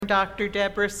Dr.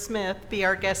 Deborah Smith be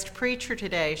our guest preacher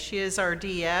today. She is our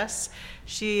DS.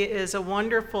 She is a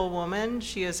wonderful woman.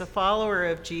 She is a follower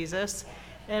of Jesus,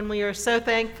 and we are so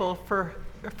thankful for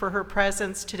her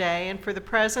presence today and for the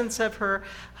presence of her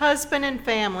husband and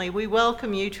family. We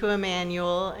welcome you to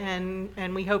Emmanuel,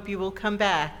 and we hope you will come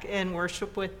back and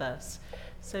worship with us.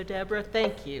 So, Deborah,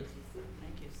 thank you.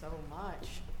 Thank you so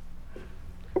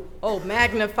much. Oh,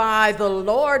 magnify the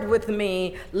Lord with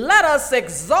me. Let us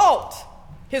exalt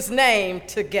his name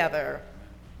together.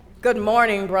 Good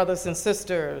morning, brothers and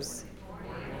sisters.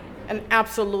 An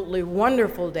absolutely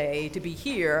wonderful day to be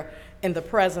here in the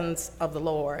presence of the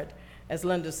Lord. As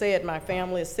Linda said, my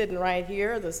family is sitting right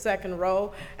here, the second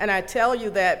row, and I tell you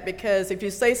that because if you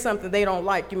say something they don't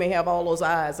like, you may have all those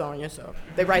eyes on you, so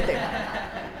they're right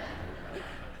there.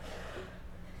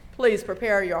 Please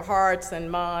prepare your hearts and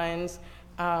minds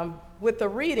with the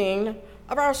reading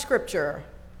of our scripture.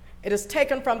 It is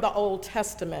taken from the Old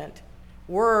Testament,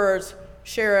 words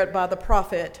shared by the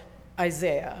prophet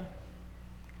Isaiah.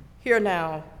 Hear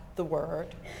now the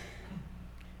word.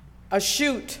 A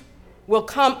shoot will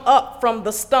come up from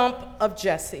the stump of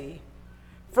Jesse.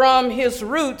 From his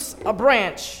roots a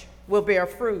branch will bear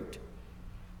fruit.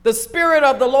 The Spirit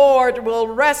of the Lord will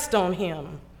rest on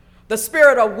him, the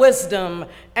Spirit of wisdom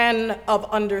and of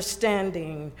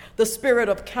understanding, the Spirit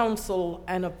of counsel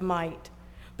and of might,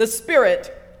 the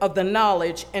Spirit of the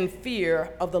knowledge and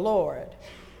fear of the Lord.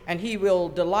 And he will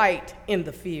delight in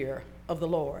the fear of the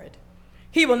Lord.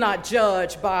 He will not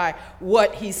judge by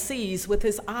what he sees with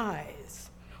his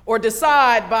eyes, or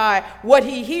decide by what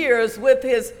he hears with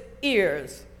his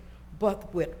ears,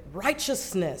 but with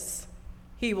righteousness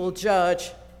he will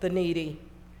judge the needy.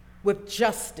 With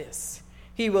justice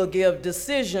he will give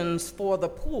decisions for the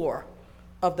poor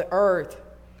of the earth.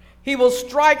 He will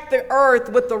strike the earth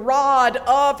with the rod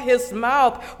of his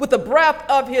mouth, with the breath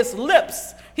of his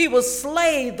lips. He will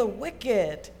slay the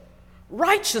wicked.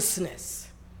 Righteousness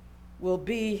will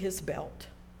be his belt,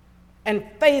 and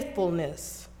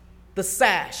faithfulness the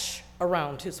sash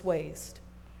around his waist.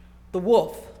 The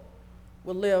wolf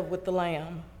will live with the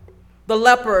lamb. The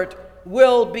leopard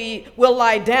will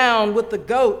lie down with the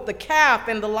goat, the calf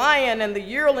and the lion and the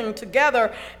yearling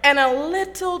together, and a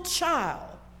little child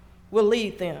will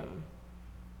lead them.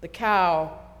 The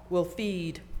cow will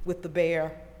feed with the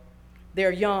bear.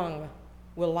 Their young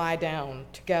will lie down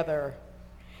together,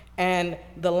 and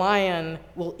the lion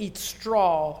will eat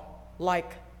straw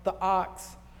like the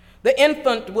ox. The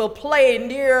infant will play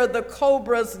near the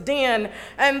cobra's den,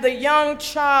 and the young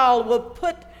child will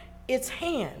put its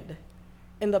hand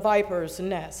in the viper's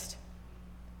nest.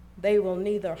 They will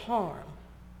neither harm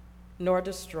nor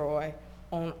destroy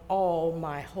on all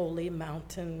my holy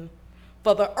mountain,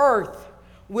 for the earth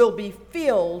will be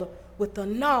filled with the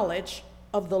knowledge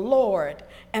of the Lord,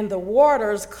 and the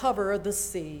waters cover the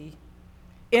sea.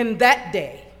 In that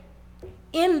day,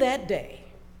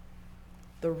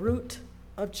 the root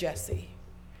of Jesse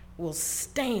will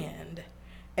stand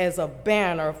as a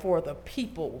banner for the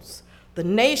peoples. The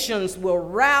nations will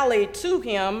rally to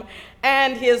him,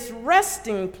 and his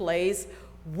resting place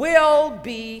will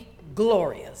be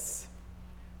glorious.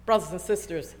 Brothers and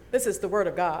sisters, this is the word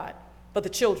of God for the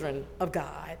children of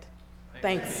God.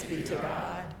 Thanks be to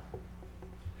God.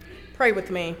 Pray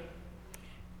with me.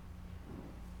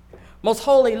 Most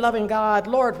holy, loving God,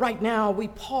 Lord, right now we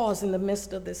pause in the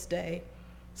midst of this day.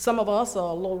 Some of us are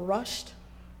a little rushed,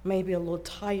 maybe a little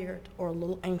tired or a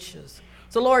little anxious.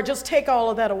 So, Lord, just take all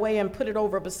of that away and put it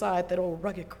over beside that old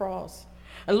rugged cross.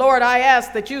 And, Lord, I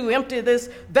ask that you empty this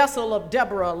vessel of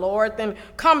Deborah, Lord, then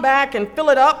come back and fill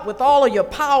it up with all of your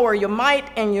power, your might,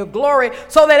 and your glory,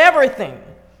 so that everything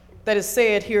that is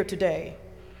said here today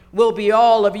will be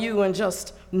all of you and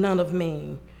just none of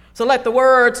me. So let the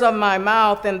words of my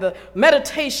mouth and the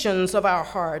meditations of our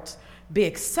hearts be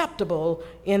acceptable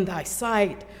in thy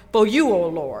sight. For you, O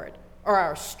Lord, are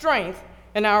our strength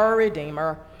and our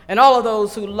Redeemer. And all of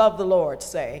those who love the Lord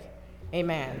say,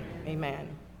 amen,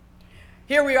 amen.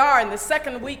 Here we are in the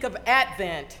second week of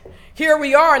Advent. Here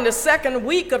we are in the second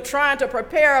week of trying to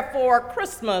prepare for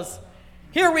Christmas.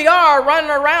 Here we are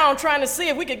running around trying to see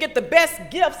if we could get the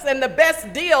best gifts and the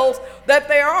best deals that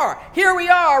there are. Here we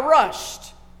are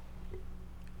rushed.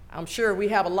 I'm sure we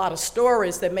have a lot of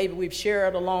stories that maybe we've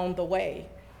shared along the way,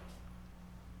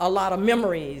 a lot of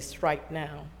memories right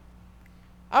now.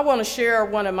 I want to share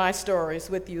one of my stories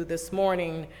with you this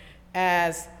morning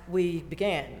as we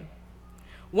begin.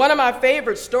 One of my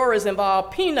favorite stories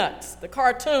involved Peanuts, the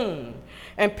cartoon.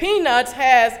 And Peanuts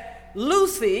has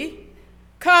Lucy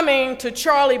coming to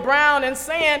Charlie Brown and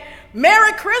saying,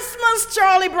 "Merry Christmas,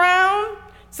 Charlie Brown.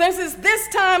 Since it's this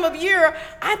time of year,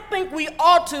 I think we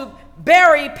ought to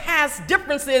bury past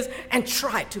differences and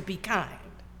try to be kind.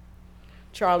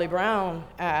 Charlie Brown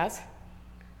asked,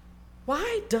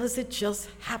 why does it just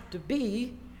have to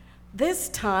be this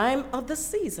time of the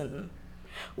season?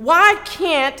 Why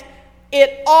can't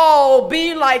it all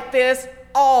be like this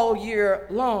all year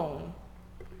long?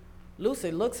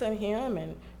 Lucy looks at him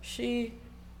and she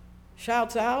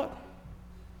shouts out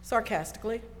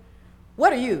sarcastically,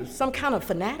 what are you, some kind of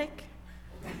fanatic?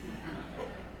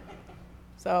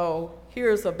 So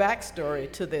here's a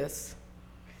backstory to this.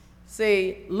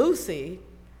 See, Lucy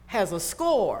has a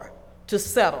score to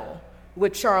settle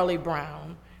with Charlie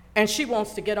Brown, and she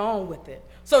wants to get on with it.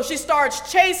 So she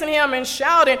starts chasing him and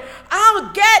shouting,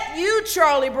 I'll get you,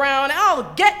 Charlie Brown,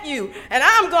 I'll get you, and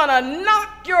I'm gonna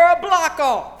knock your block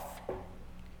off.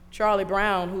 Charlie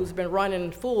Brown, who's been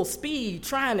running full speed,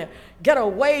 trying to get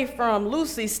away from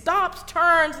Lucy, stops,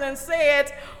 turns, and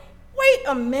says, wait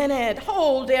a minute,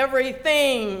 hold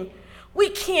everything. We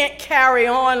can't carry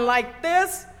on like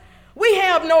this. We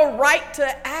have no right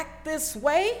to act this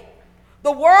way.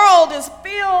 The world is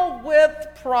filled with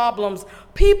problems,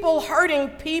 people hurting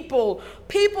people,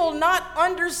 people not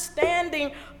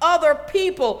understanding other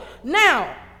people.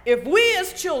 Now, if we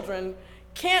as children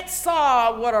can't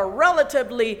solve what are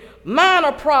relatively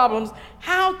minor problems,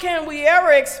 how can we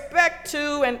ever expect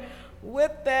to? And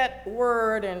with that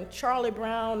word and Charlie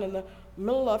Brown in the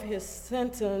middle of his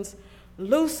sentence,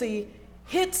 Lucy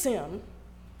hits him,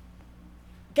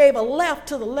 gave a left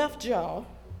to the left jaw,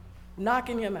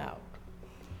 knocking him out.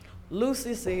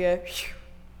 Lucy said,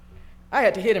 I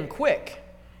had to hit him quick.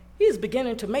 He's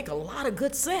beginning to make a lot of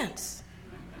good sense.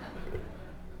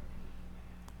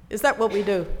 Is that what we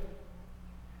do?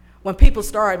 When people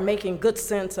start making good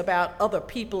sense about other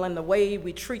people and the way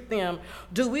we treat them,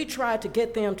 do we try to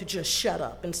get them to just shut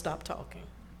up and stop talking?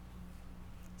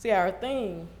 See, our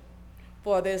theme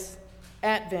for this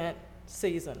Advent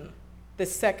season,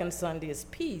 this second Sunday, is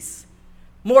peace.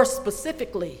 More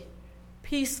specifically,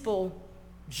 peaceful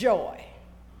joy.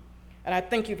 And I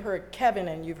think you've heard Kevin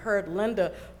and you've heard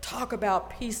Linda talk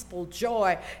about peaceful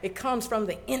joy. It comes from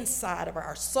the inside of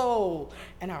our soul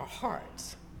and our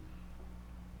hearts.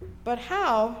 But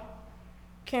how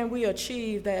can we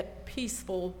achieve that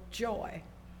peaceful joy?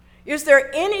 Is there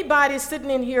anybody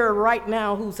sitting in here right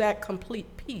now who's at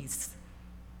complete peace?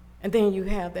 And then you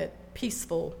have that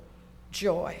peaceful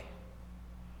joy.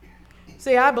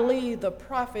 See, I believe the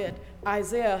prophet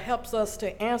Isaiah helps us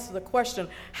to answer the question,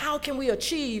 how can we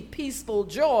achieve peaceful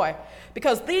joy?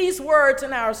 Because these words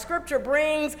in our scripture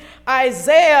brings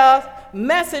Isaiah's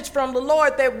message from the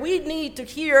Lord that we need to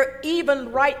hear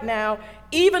even right now,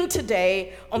 even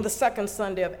today on the second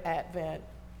Sunday of Advent.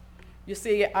 You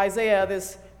see, Isaiah,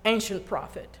 this ancient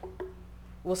prophet,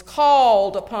 was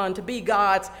called upon to be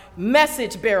God's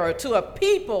message bearer to a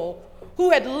people who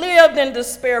had lived in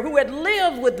despair, who had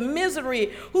lived with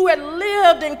misery, who had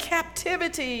lived in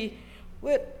captivity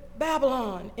with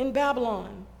in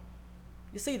Babylon.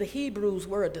 You see, the Hebrews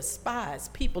were a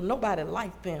despised people. Nobody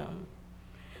liked them.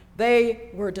 They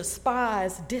were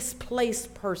despised,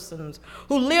 displaced persons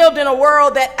who lived in a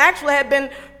world that actually had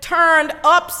been turned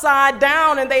upside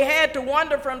down, and they had to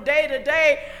wonder from day to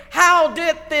day, how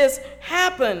did this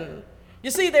happen? You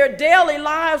see, their daily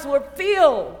lives were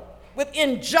filled with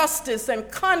injustice and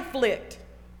conflict.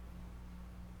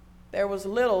 There was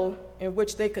little in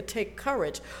which they could take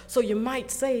courage. So you might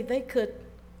say they could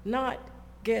not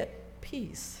get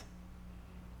peace.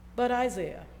 But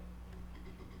Isaiah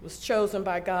was chosen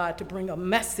by God to bring a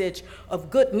message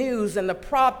of good news, and the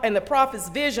prophet's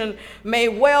vision may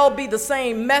well be the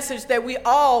same message that we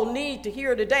all need to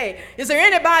hear today. Is there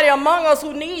anybody among us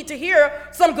who need to hear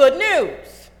some good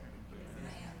news?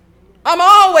 I'm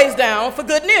always down for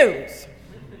good news.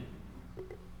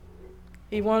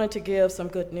 He wanted to give some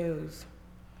good news.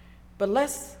 But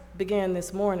let's begin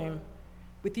this morning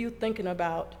with you thinking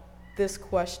about this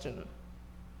question.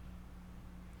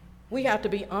 We have to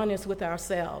be honest with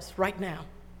ourselves right now.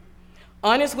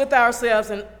 Honest with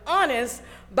ourselves, and honest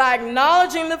by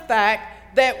acknowledging the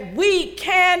fact that we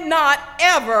cannot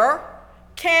ever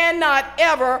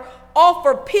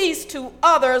offer peace to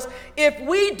others if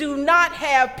we do not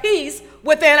have peace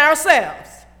within ourselves.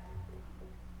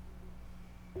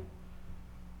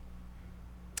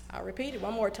 I'll repeat it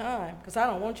one more time because I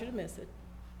don't want you to miss it.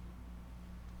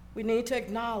 We need to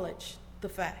acknowledge the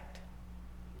fact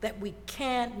that we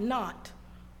cannot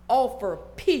offer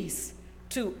peace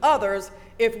to others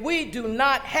if we do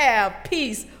not have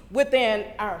peace within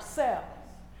ourselves.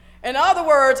 In other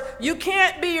words, you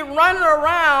can't be running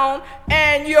around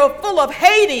and you're full of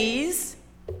Hades.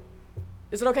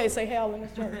 Is it okay to say hell in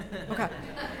this church? Okay.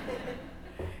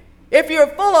 if you're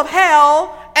full of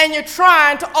hell and you're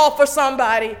trying to offer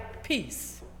somebody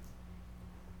peace.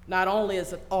 Not only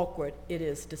is it awkward, it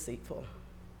is deceitful.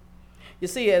 You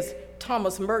see, as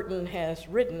Thomas Merton has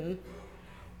written,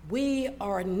 we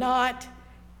are not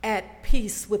at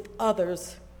peace with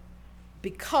others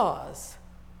because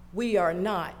we are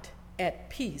not at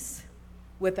peace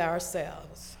with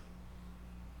ourselves.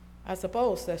 I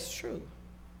suppose that's true.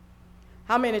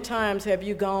 How many times have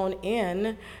you gone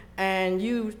in and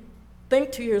you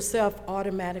think to yourself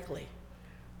automatically,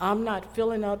 I'm not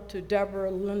feeling up to Deborah,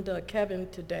 Linda, Kevin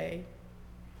today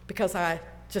because I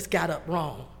just got up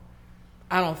wrong.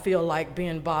 I don't feel like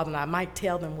being bothered. I might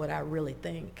tell them what I really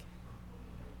think.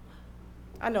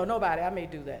 I know nobody, I may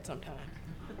do that sometime.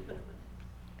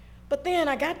 But then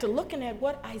I got to looking at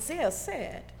what Isaiah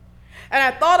said. And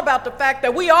I thought about the fact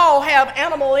that we all have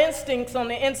animal instincts on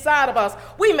the inside of us.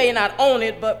 We may not own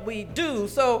it, but we do.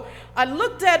 So I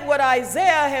looked at what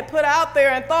Isaiah had put out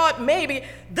there and thought maybe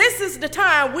this is the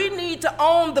time we need to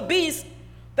own the beast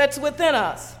that's within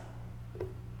us.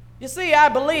 You see, I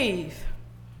believe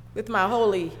with my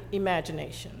holy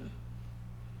imagination,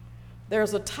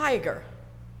 there's a tiger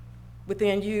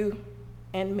within you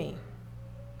and me.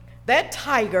 That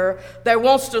tiger that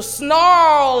wants to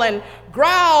snarl and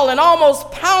growl and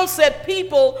almost pounce at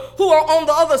people who are on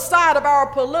the other side of our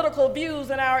political views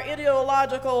and our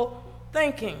ideological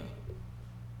thinking.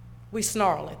 We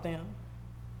snarl at them.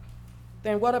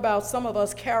 Then what about some of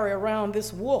us carry around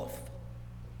this wolf?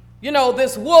 You know,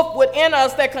 this wolf within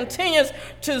us that continues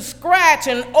to scratch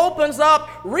and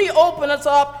reopens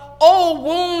up old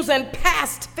wounds and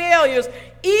past failures,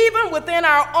 even within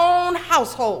our own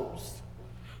households,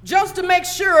 just to make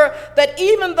sure that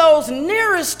even those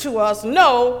nearest to us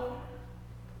know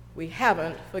we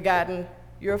haven't forgotten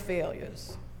your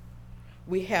failures.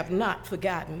 We have not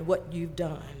forgotten what you've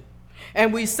done.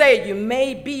 And we say you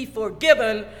may be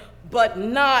forgiven, but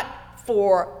not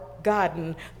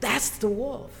forgotten. That's the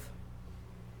wolf.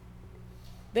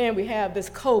 Then we have this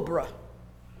cobra.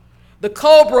 The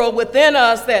cobra within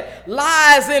us that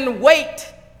lies in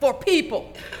wait for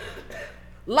people.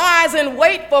 Lies in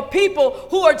wait for people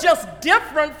who are just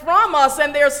different from us,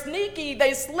 and they're sneaky,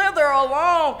 they slither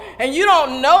along, and you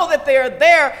don't know that they're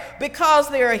there because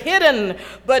they're hidden.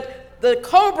 But the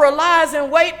cobra lies in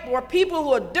wait for people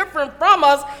who are different from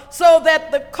us so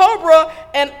that the cobra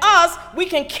and us, we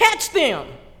can catch them,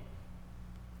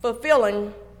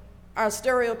 fulfilling our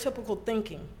stereotypical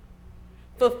thinking,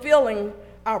 fulfilling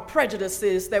our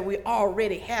prejudices that we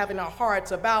already have in our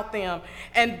hearts about them.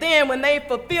 And then when they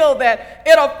fulfill that,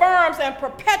 it affirms and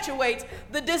perpetuates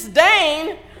the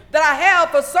disdain that I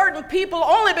have for certain people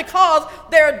only because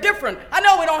they're different. I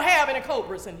know we don't have any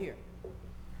cobras in here.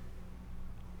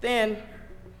 Then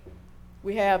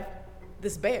we have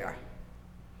this bear.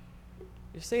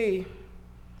 You see,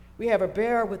 we have a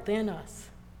bear within us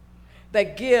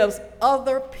that gives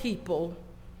other people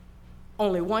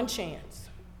only one chance.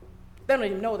 They don't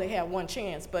even know they have one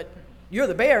chance, but you're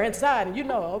the bear inside and you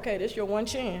know, okay, this is your one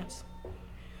chance.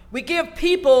 We give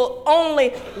people only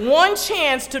one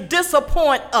chance to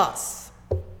disappoint us.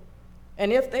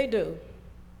 And if they do,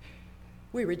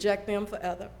 we reject them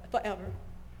forever.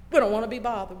 We don't want to be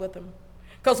bothered with them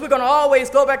because we're going to always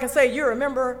go back and say, you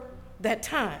remember that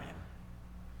time.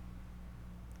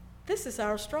 This is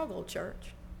our struggle,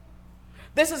 church.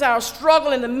 This is our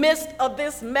struggle in the midst of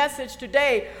this message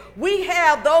today. We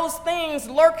have those things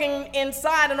lurking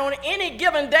inside, and on any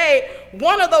given day,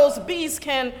 one of those beasts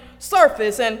can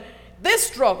surface. And this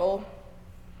struggle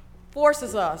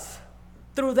forces us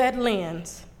through that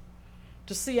lens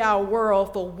to see our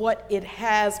world for what it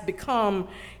has become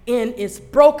in its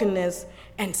brokenness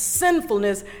and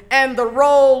sinfulness and the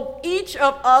role each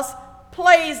of us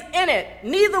plays in it.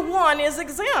 Neither one is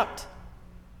exempt.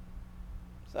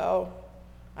 So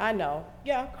I know,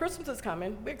 yeah, Christmas is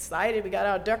coming. We're excited. We got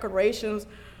our decorations.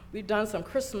 We've done some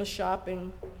Christmas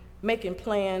shopping, making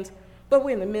plans, but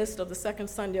we're in the midst of the second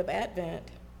Sunday of Advent.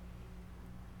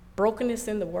 Brokenness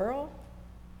in the world?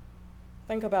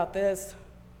 Think about this.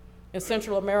 In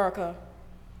Central America,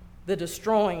 the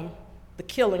destroying, the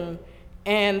killing,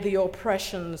 and the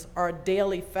oppressions are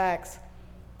daily facts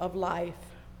of life.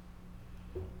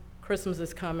 Christmas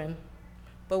is coming,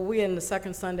 but we're in the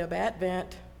second Sunday of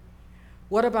Advent.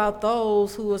 What about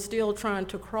those who are still trying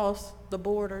to cross the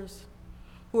borders,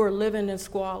 who are living in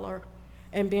squalor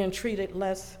and being treated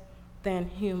less than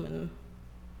human?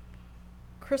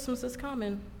 Christmas is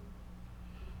coming.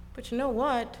 But you know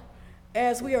what?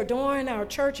 As we adorn our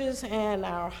churches and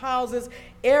our houses,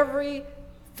 every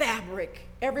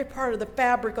part of the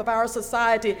fabric of our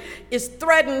society is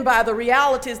threatened by the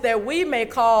realities that we may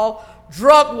call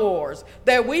drug wars,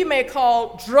 that we may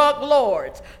call drug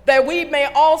lords, that we may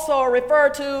also refer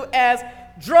to as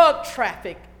drug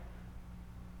traffic,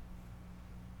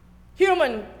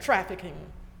 human trafficking,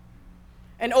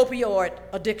 and opioid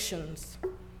addictions.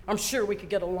 I'm sure we could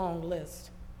get a long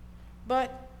list.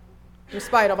 But in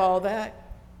spite of all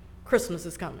that, Christmas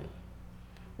is coming.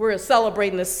 We're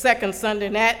celebrating the second Sunday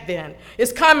in Advent.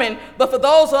 It's coming, but for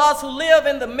those of us who live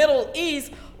in the Middle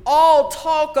East, all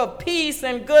talk of peace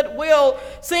and goodwill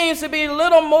seems to be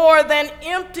little more than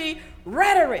empty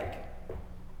rhetoric.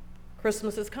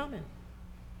 Christmas is coming.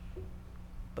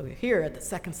 But we're here at the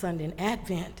second Sunday in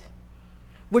Advent,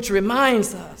 which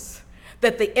reminds us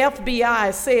that the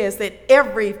FBI says that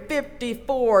every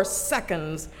 54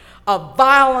 seconds a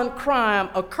violent crime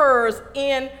occurs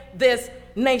in this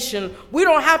nation. We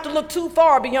don't have to look too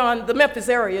far beyond the Memphis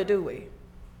area, do we?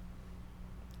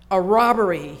 A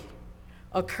robbery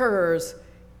occurs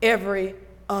every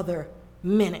other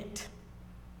minute,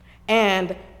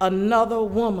 and another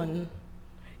woman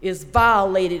is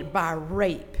violated by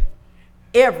rape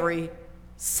every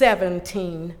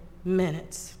 17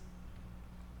 minutes.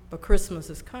 But Christmas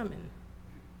is coming.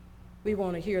 We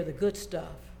want to hear the good stuff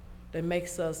that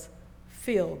makes us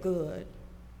feel good.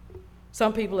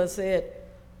 Some people have said,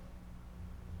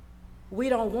 we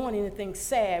don't want anything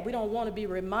sad. We don't want to be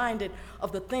reminded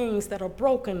of the things that are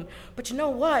broken. But you know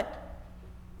what?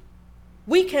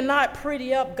 We cannot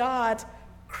pretty up God's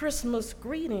Christmas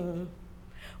greeting.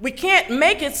 We can't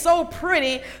make it so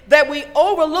pretty that we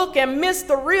overlook and miss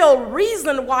the real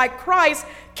reason why Christ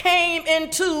came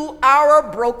into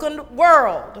our broken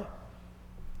world.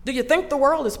 Do you think the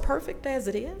world is perfect as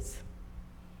it is?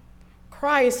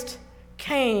 Christ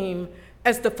came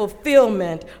as the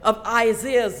fulfillment of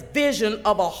Isaiah's vision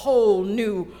of a whole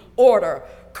new order.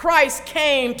 Christ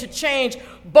came to change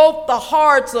both the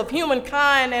hearts of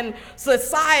humankind and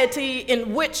society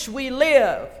in which we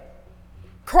live.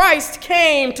 Christ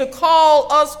came to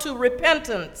call us to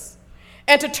repentance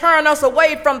and to turn us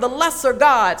away from the lesser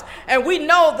gods. And we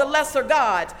know the lesser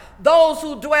gods, those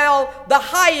who dwell the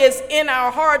highest in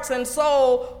our hearts and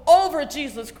soul over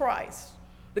Jesus Christ,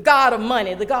 the God of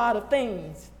money, the God of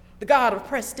things, the God of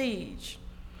prestige.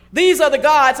 These are the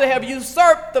gods that have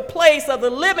usurped the place of the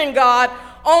living God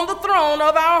on the throne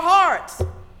of our hearts.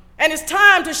 And it's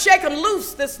time to shake them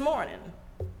loose this morning.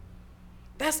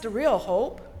 That's the real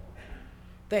hope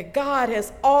that God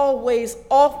has always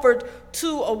offered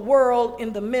to a world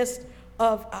in the midst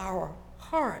of our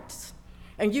hearts.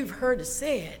 And you've heard it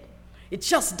said, it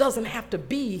just doesn't have to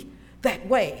be that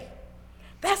way.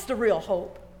 That's the real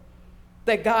hope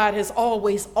that God has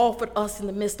always offered us in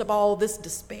the midst of all this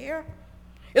despair.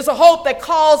 It's a hope that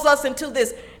calls us into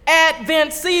this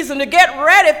Advent season to get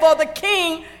ready for the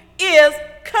King is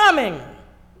coming.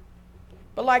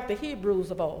 But like the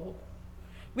Hebrews of old,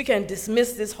 we can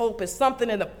dismiss this hope as something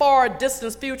in the far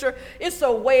distant future. It's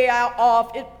so way out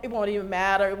off, it won't even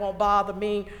matter. It won't bother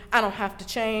me. I don't have to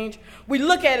change. We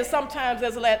look at it sometimes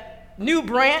as that new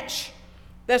branch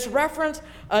that's referenced,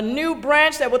 a new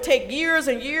branch that will take years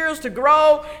and years to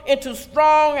grow into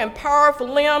strong and powerful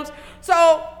limbs.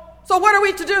 So what are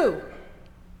we to do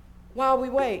while we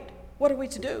wait? What are we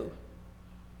to do?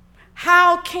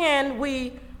 How can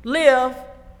we live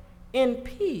in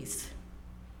peace?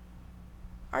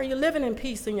 Are you living in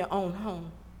peace in your own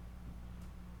home?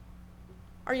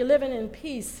 Are you living in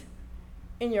peace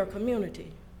in your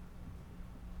community?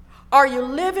 Are you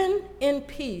living in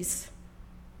peace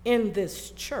in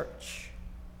this church?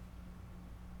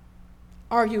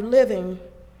 Are you living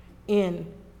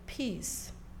in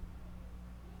peace?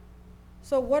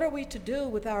 So what are we to do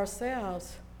with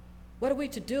ourselves? What are we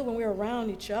to do when we're around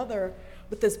each other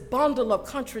with this bundle of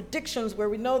contradictions where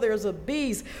we know there's a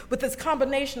beast, with this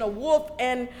combination of wolf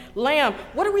and lamb?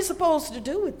 What are we supposed to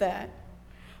do with that?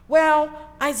 Well,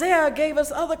 Isaiah gave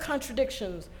us other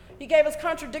contradictions. He gave us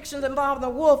contradictions involving the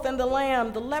wolf and the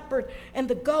lamb, the leopard and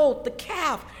the goat, the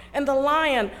calf and the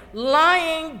lion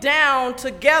lying down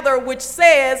together, which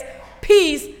says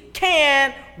peace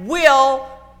can, will,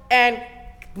 and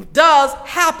does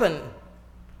happen.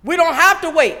 We don't have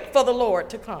to wait for the Lord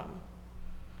to come.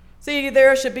 See,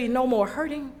 there should be no more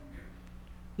hurting,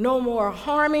 no more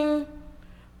harming,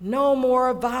 no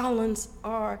more violence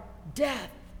or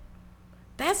death.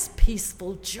 That's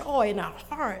peaceful joy in our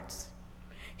hearts.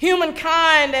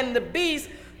 Humankind and the beast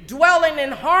dwelling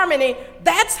in harmony,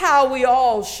 that's how we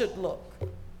all should look.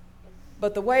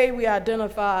 But the way we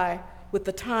identify with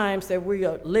the times that we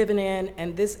are living in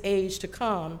and this age to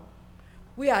come,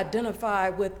 we identify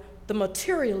with the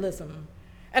materialism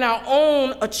and our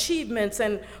own achievements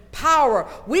and power.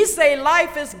 We say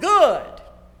life is good.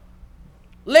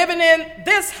 Living in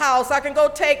this house, I can go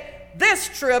take this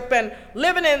trip, and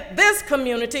living in this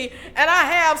community, and I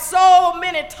have so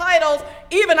many titles,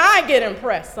 even I get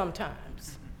impressed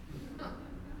sometimes.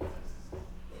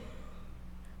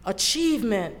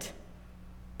 Achievement,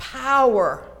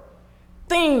 power,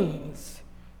 things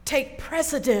take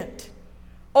precedent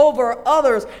over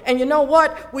others. And you know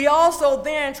what? We also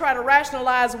then try to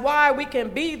rationalize why we can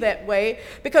be that way.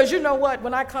 Because you know what?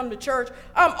 When I come to church,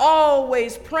 I'm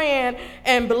always praying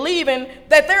and believing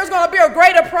that there's going to be a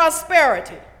greater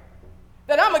prosperity.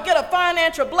 That I'm going to get a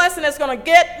financial blessing that's going to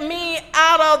get me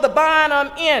out of the bind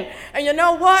I'm in. And you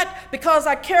know what? Because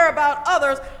I care about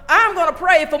others, I'm going to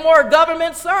pray for more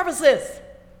government services.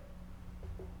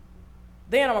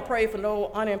 Then I'm going to pray for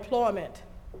no unemployment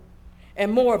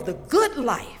and more of the good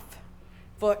life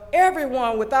for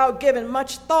everyone without giving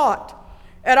much thought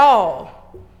at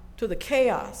all to the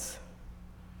chaos,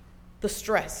 the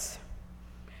stress,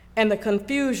 and the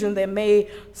confusion that may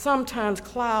sometimes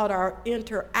cloud our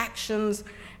interactions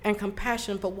and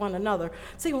compassion for one another.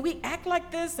 See, when we act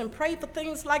like this and pray for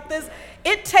things like this,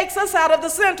 it takes us out of the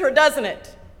center, doesn't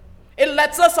it? It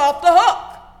lets us off the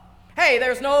hook. Hey,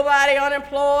 there's nobody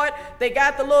unemployed. They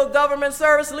got the little government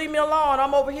service. Leave me alone.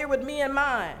 I'm over here with me and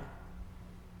mine.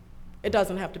 It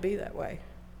doesn't have to be that way.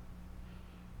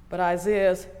 But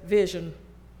Isaiah's vision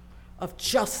of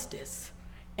justice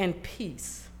and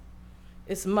peace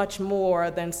is much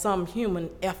more than some human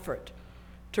effort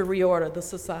to reorder the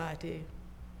society.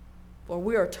 For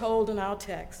we are told in our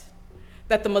text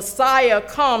that the Messiah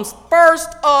comes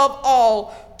first of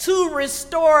all to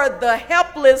restore the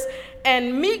helpless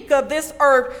and meek of this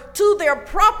earth to their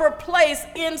proper place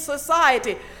in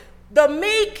society. The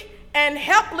meek and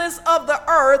helpless of the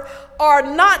earth are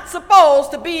not supposed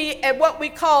to be at what we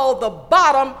call the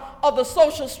bottom of the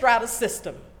social strata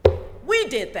system. We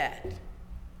did that.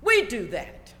 We do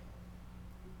that.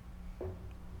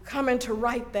 Coming to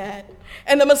right that.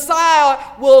 And the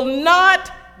Messiah will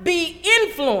not be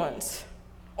influenced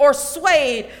or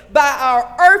swayed by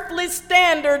our earthly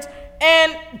standards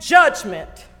and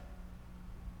judgment.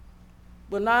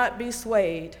 Will not be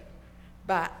swayed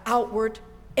by outward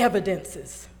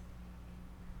evidences.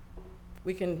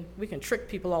 We can trick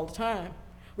people all the time.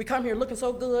 We come here looking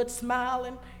so good,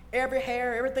 smiling, every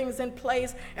hair, everything's in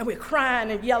place, and we're crying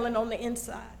and yelling on the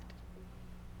inside.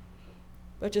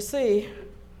 But you see,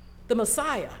 the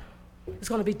Messiah is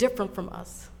going to be different from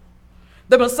us.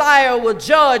 The Messiah will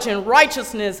judge in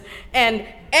righteousness and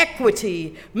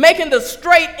equity, making the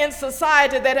straight in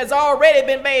society that has already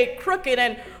been made crooked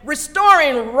and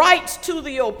restoring rights to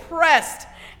the oppressed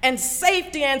and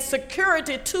safety and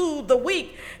security to the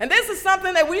weak. And this is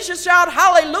something that we should shout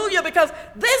hallelujah, because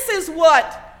this is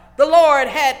what the Lord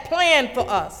had planned for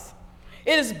us.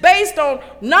 It is based on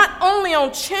not only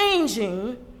on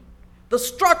changing the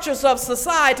structures of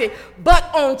society,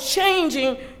 but on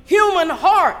changing human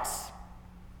hearts.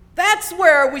 That's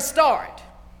where we start.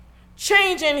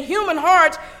 Changing human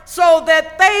hearts so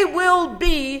that they will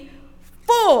be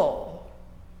full,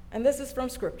 and this is from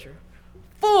Scripture,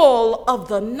 full of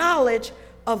the knowledge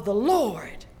of the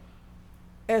Lord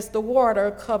as the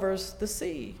water covers the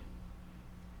sea.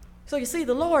 So you see,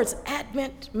 the Lord's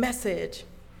Advent message,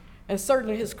 and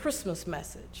certainly his Christmas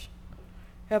message,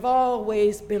 have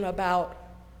always been about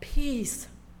peace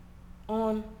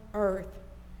on earth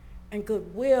and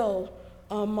goodwill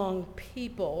among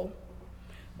people,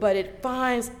 but it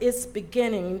finds its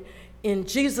beginning in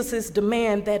Jesus'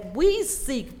 demand that we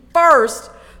seek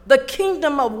first the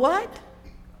kingdom of what?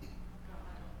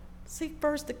 Seek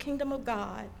first the kingdom of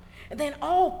God, and then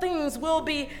all things will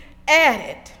be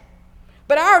added.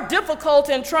 But our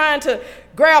difficulty in trying to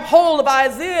grab hold of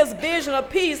Isaiah's vision of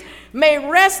peace may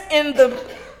rest in the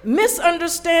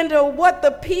misunderstanding of what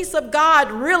the peace of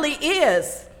God really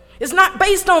is. It's not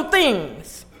based on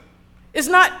things. It's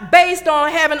not based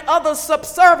on having others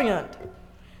subservient.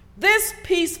 This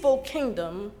peaceful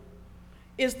kingdom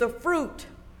is the fruit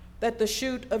that the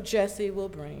shoot of Jesse will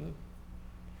bring.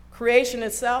 Creation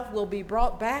itself will be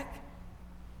brought back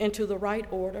into the right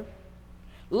order.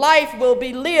 Life will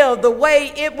be lived the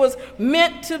way it was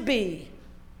meant to be.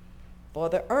 For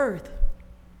the earth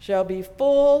shall be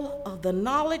full of the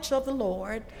knowledge of the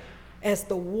Lord as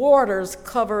the waters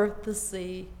cover the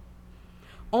sea.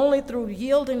 Only through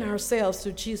yielding ourselves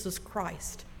to Jesus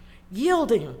Christ,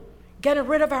 yielding, getting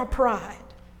rid of our pride,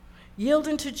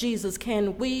 yielding to Jesus,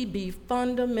 can we be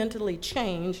fundamentally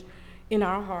changed in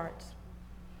our hearts.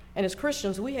 And as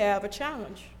Christians, we have a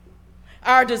challenge.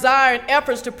 Our desire and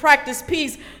efforts to practice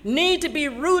peace need to be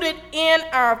rooted in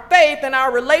our faith and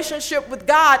our relationship with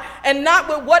God, and not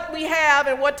with what we have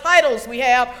and what titles we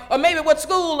have, or maybe what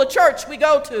school or church we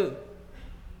go to.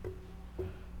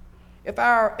 if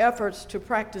our efforts to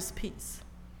practice peace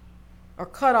are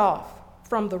cut off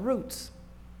from the roots,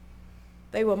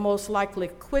 they will most likely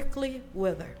quickly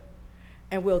wither,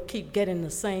 and we'll keep getting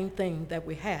the same thing that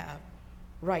we have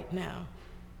right now.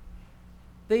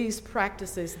 These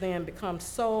practices then become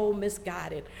so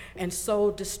misguided and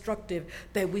so destructive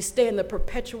that we stay in the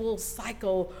perpetual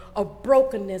cycle of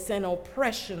brokenness and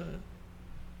oppression.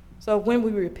 So when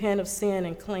we repent of sin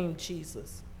and claim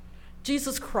Jesus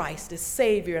Christ is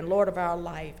Savior and Lord of our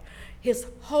life, His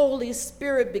Holy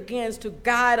Spirit begins to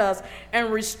guide us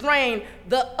and restrain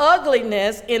the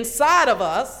ugliness inside of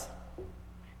us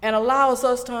and allows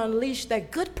us to unleash that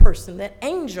good person, that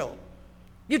angel.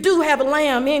 You do have a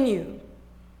lamb in you.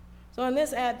 So in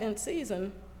this Advent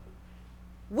season,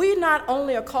 we not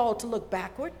only are called to look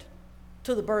backward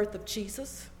to the birth of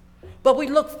Jesus, but we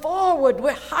look forward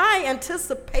with high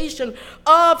anticipation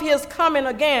of His coming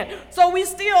again. So we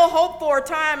still hope for a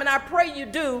time, and I pray you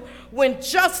do, when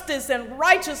justice and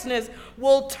righteousness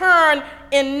will turn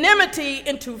enmity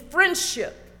into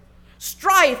friendship,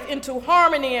 strife into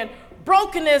harmony, and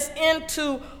brokenness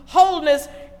into wholeness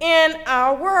in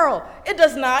our world. It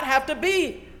does not have to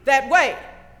be that way.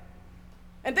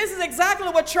 And this is exactly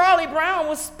what Charlie Brown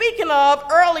was speaking of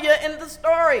earlier in the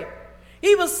story.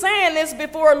 He was saying this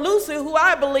before Lucy, who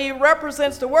I believe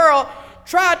represents the world,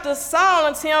 tried to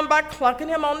silence him by clunking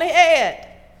him on the head.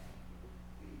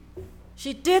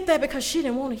 She did that because she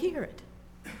didn't want to hear it.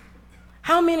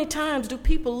 How many times do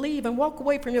people leave and walk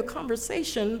away from your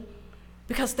conversation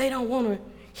because they don't want to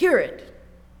hear it?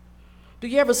 Do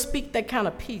you ever speak that kind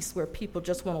of peace where people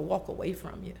just want to walk away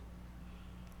from you?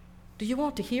 Do you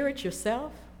want to hear it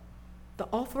yourself? The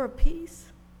offer of peace?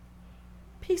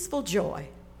 Peaceful joy.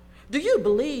 Do you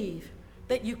believe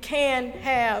that you can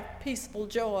have peaceful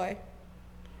joy?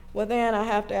 Well, then I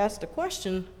have to ask the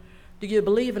question, do you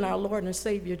believe in our Lord and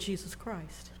Savior, Jesus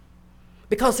Christ?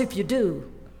 Because if you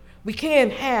do, we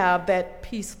can have that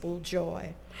peaceful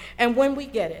joy. And when we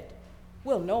get it,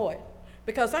 we'll know it.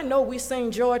 Because I know we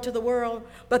sing joy to the world,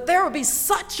 but there will be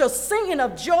such a singing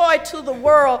of joy to the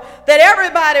world that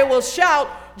everybody will shout,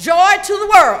 joy to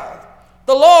the world,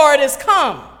 the Lord is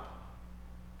come.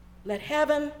 Let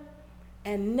heaven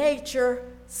and nature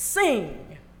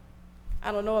sing.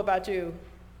 I don't know about you,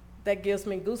 that gives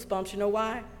me goosebumps. You know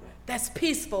why? That's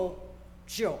peaceful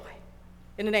joy.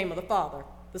 In the name of the Father,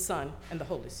 the Son, and the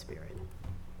Holy Spirit.